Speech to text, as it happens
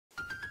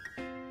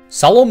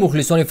салом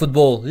мухлисони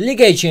футбол.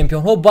 Лигаи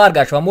чемпионҳо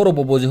баргашт ва моро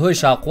бо бозиҳои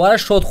шавқовара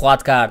шод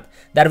хоҳад кард.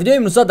 Дар видеои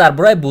имрӯза дар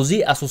бораи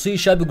бозии асосии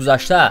шаби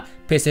гузашта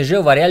ПСЖ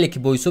ва Реале ки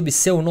бо ҳисоби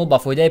 3-0 ба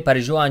фоидаи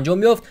парижиҳо анҷом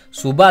ёфт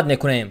суҳбат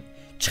мекунем.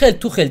 Чӣ хел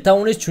Тухел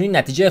тавонист чунин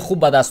натиҷаи хуб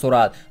ба даст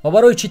орад ва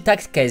барои чӣ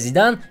тактикаи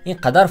Зидан ин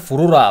қадар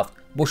фурӯ рафт?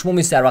 Бо шумо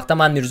мисли ҳар вақта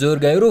ман Мирзоир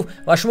Гаёров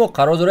ва шумо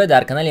қарор доред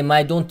дар канали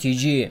MAYDON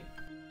TG.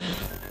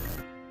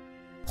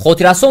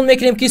 хотиррасон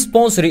мекунем ки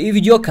спонсори ин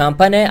видео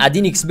компания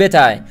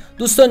 1xbet.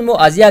 дӯстони мо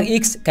аз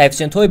 1x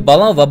коэффициентҳои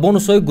баланд ва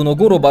бонусҳои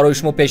гуногунро барои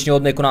шумо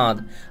пешниҳод мекунанд.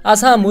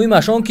 аз ҳам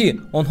муҳимаш он ки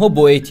онҳо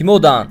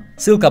боэътимоданд.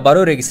 ссилка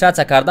барои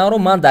регистратсия карданро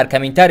ман дар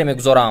комментарий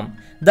мегузорам.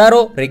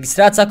 даро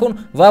регистратсия кун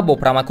ва бо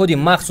промокоди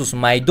махсус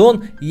MAYDON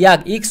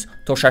 1x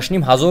то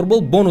 6500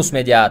 бол бонус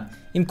медиҳад.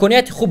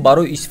 имконияти хуб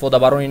барои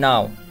истифодабарони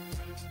нав.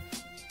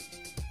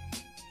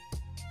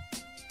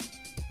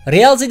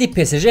 Реал зидди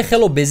ПСЖ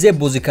хело безеб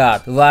бозӣ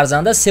кард ва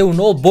арзанда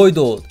 3-0 бой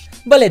дод.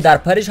 бале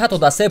дар Париж ҳатто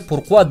дастаи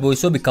пурқувват бо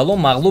ҳисоби калон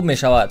мағлуб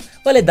мешавад,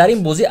 вале дар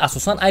ин бозӣ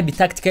асосан айби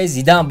тактикаи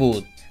Зидан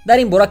буд. дар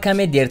ин бора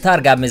каме дертар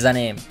гап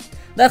мезанем.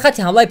 дар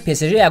хатти ҳамлаи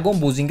ПСЖ ягон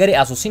бозингари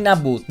асосӣ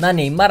набуд, на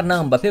Неймар,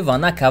 на Мбаппе ва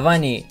на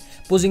Кавани.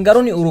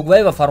 бозингарони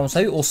уругвай ва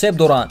фаронсавӣ осеб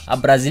доранд, а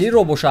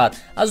бразилиро бошад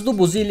аз ду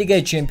бозии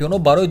Лигаи чемпионҳо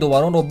барои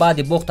доваронро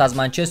баъди бохт аз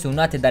Манчестер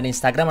Юнайтед дар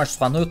инстаграмаш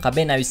суханҳои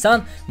қабеҳ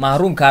нависан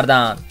маҳрум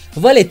карданд.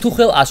 вале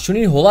Тухел аз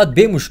чунин ҳолат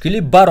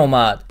бемушкилӣ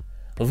баромад.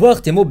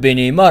 вақте мо бе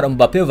Неймар,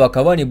 Мбаппе ва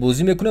Кавани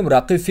бозӣ мекунем,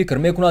 рақиб фикр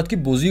мекунад ки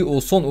бозии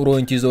осон ӯро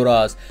интизор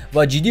аст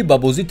ва ҷиддӣ ба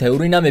бозӣ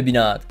тайёрӣ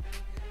намебинад.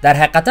 дар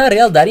ҳақиқатан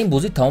Реал дар ин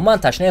бозӣ тамоман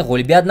ташнаи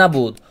ғолибият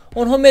набуд.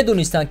 онҳо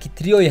медонистанд ки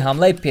триои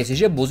ҳамлаи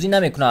ПСЖ бозӣ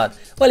намекунад,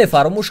 вале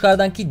фаромӯш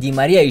карданд ки Ди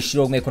Мария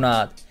иштирок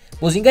мекунад.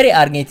 бозингари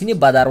аргентинӣ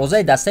ба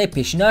дарвозаи дастаи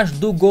пешинааш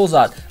 2 гол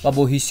зад ва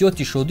бо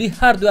ҳиссиёти шодӣ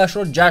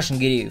ҳардуяшро ҷашн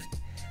гирифт.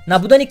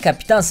 набудани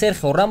капитан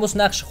Серхио Рамос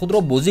нақши худро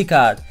бозӣ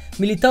кард.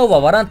 Милитао ва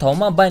Варан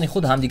тамоман байни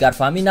худ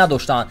ҳамдигарфаҳмӣ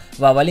надоштанд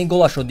ва аввалин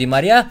голашро Ди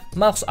Мария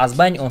махсус аз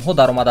байни онҳо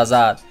даромада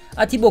зад.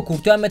 Атибо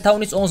Куртуа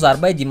метавонист он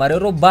зарбаи Ди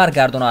Мариаро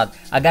баргардонад,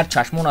 агар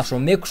чашмонашро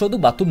мекушоду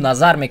ба туб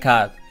назар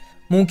мекард.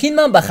 мумкин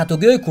ман ба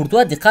хатогиҳои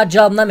Куртуа диққат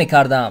ҷалб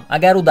намекардам,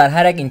 агар ӯ дар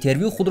ҳар як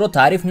интервю худро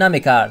таъриф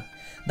намекард.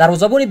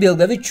 дарвозабони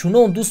белгавӣ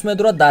чунон дӯст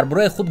медорад дар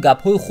бораи худ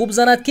гапҳои хуб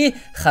занад ки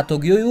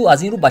хатогиҳои ӯ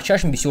аз ин рӯ ба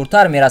чашм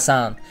бисёртар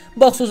мерасанд.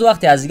 бахусус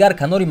вақте аз дигар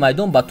канори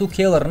Майдон ба ту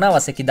Кейлер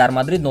Навасе ки дар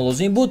Мадрид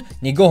нолозим буд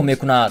нигоҳ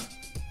мекунад.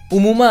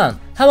 умуман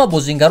ҳама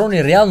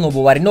бозингарони Реал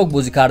нобоваринок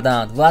бозӣ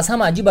карданд ва аз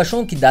ҳама аҷибаш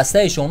он ки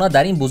дастаи шона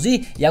дар ин бозӣ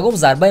ягон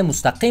зарбаи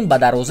мустақим ба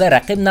дарвозаи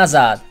рақиб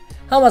назад.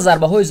 ҳама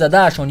зарбаҳои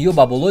задаашон ё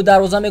ба болои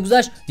дарвоза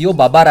мегузашт ё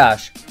ба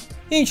бараш.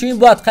 инчунин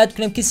бояд қайд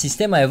кунем ки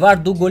системаи ВАР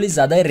ду голи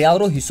задаи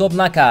Реалро ҳисоб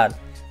накард.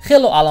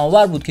 хело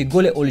алонвар буд ки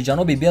голи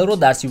олиҷаноби Белро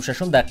дар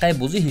 36 дақиқаи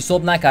бозӣ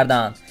ҳисоб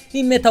накарданд.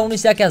 ин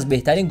метавонист яке аз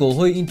беҳтарин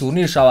голҳои ин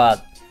турнир шавад.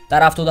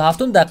 дар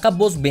 77 дақиқа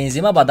боз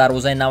Бензема ба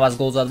дарвозаи Навас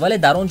гол зад, вале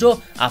дар он ҷо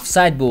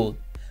офсайд буд.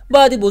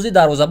 баъди бозӣ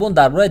дарвозабон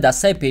дар бораи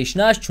дастаи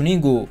пешинааш чунин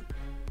гуфт: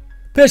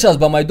 пеш аз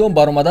ба Майдон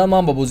баромадан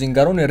ман ба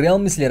бозингарони Реал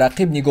мисли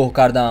рақиб нигоҳ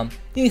кардам.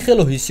 ин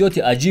хело ҳиссиёти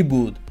аҷиб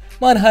буд.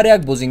 ман ҳар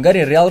як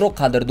бозингари Реалро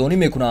қадрдонӣ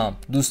мекунам.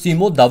 дӯстии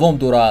мо давом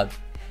дорад.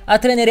 а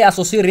тренери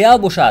асосии Реал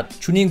бошад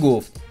чунин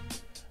гуфт: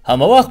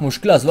 ҳама вақт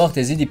мушкил аст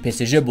вақте зидди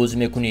ПСЖ бозӣ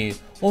мекунӣ.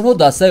 онҳо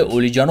дастаи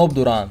олиҷаноб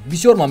доранд,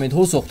 бисёр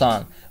моментҳо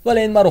сохтанд,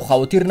 вале ин маро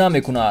хавотир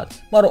намекунад.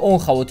 маро он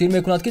хавотир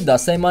мекунад ки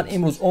дастаи ман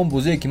имрӯз он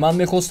бозие ки ман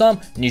мехостам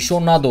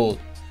нишон надод.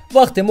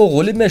 вақте мо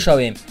ғолиб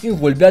мешавем, ин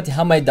ғолибияти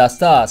ҳамаи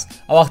даста аст,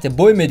 а вақте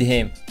бой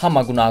медиҳем,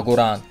 ҳама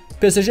гунаҳгоранд.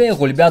 ПСЖ ин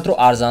ғолибиятро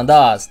арзанда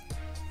аст.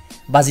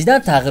 ба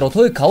Зидан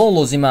тағйиротҳои калон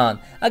лозиманд.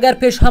 агар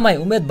пеш ҳамаи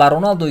умед ба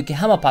Роналдое ки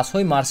ҳама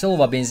пасҳои Марсело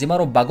ва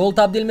Бенземаро ба гол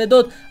табдил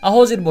медод, а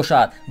ҳозир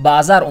бошад ба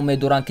Азар умед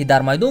доранд ки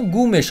дар Майдон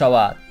гум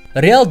мешавад.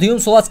 Реал дуюм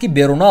сол аст ки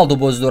бе Роналдо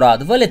бозӣ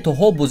дорад, вале то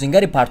ҳол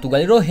бозингари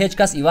португалиро ҳеҷ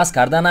кас иваз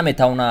карда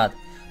наметавонад.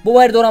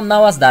 боварӣ дорам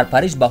Навас дар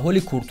Париж ба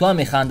Холи Куртуа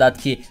механдад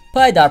ки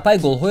пай дар пай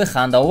голҳои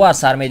хандаовар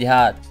сар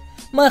медиҳад.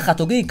 ман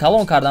хатогии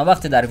калон кардам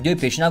вақте дар видеои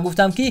пешина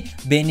гуфтам ки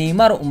бе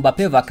Неймар,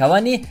 Мбаппе ва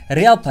Кавани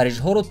Реал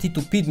парижҳоро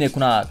титу пид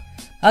мекунад.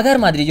 агар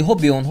мадридиҳо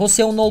бе онҳо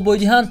 3-0 бой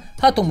диҳанд,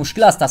 ҳатто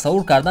мушкил аст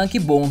тасаввур кардан ки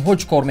бо онҳо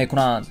чӣ кор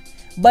мекунанд.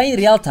 ба ин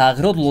Реал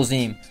тағйирот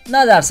лозим,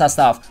 на дар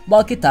состав,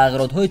 балки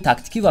тағйиротҳои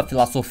тактикӣ ва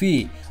философӣ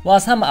ва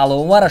аз ҳама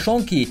аловараш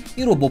он ки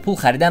инро бо пул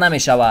харида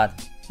намешавад.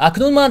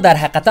 акнун ман дар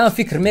ҳақиқатан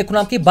фикр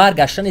мекунам ки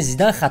баргаштани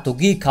Зидан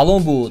хатогии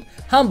калон буд,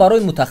 ҳам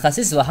барои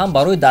мутахассис ва ҳам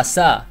барои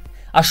даста.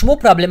 а шумо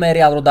проблемаи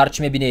Реалро дар чӣ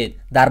мебинед?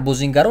 дар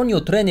бозингарон ё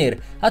тренер?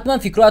 ҳатман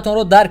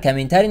фикроятонро дар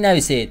комментарий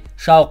нависед.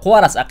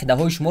 шавқовар аст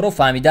ақидаҳои шуморо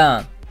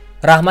фаҳмидан.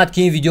 раҳмат ки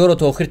ин видеоро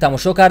то охир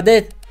тамошо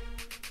кардед.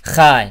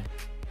 хай.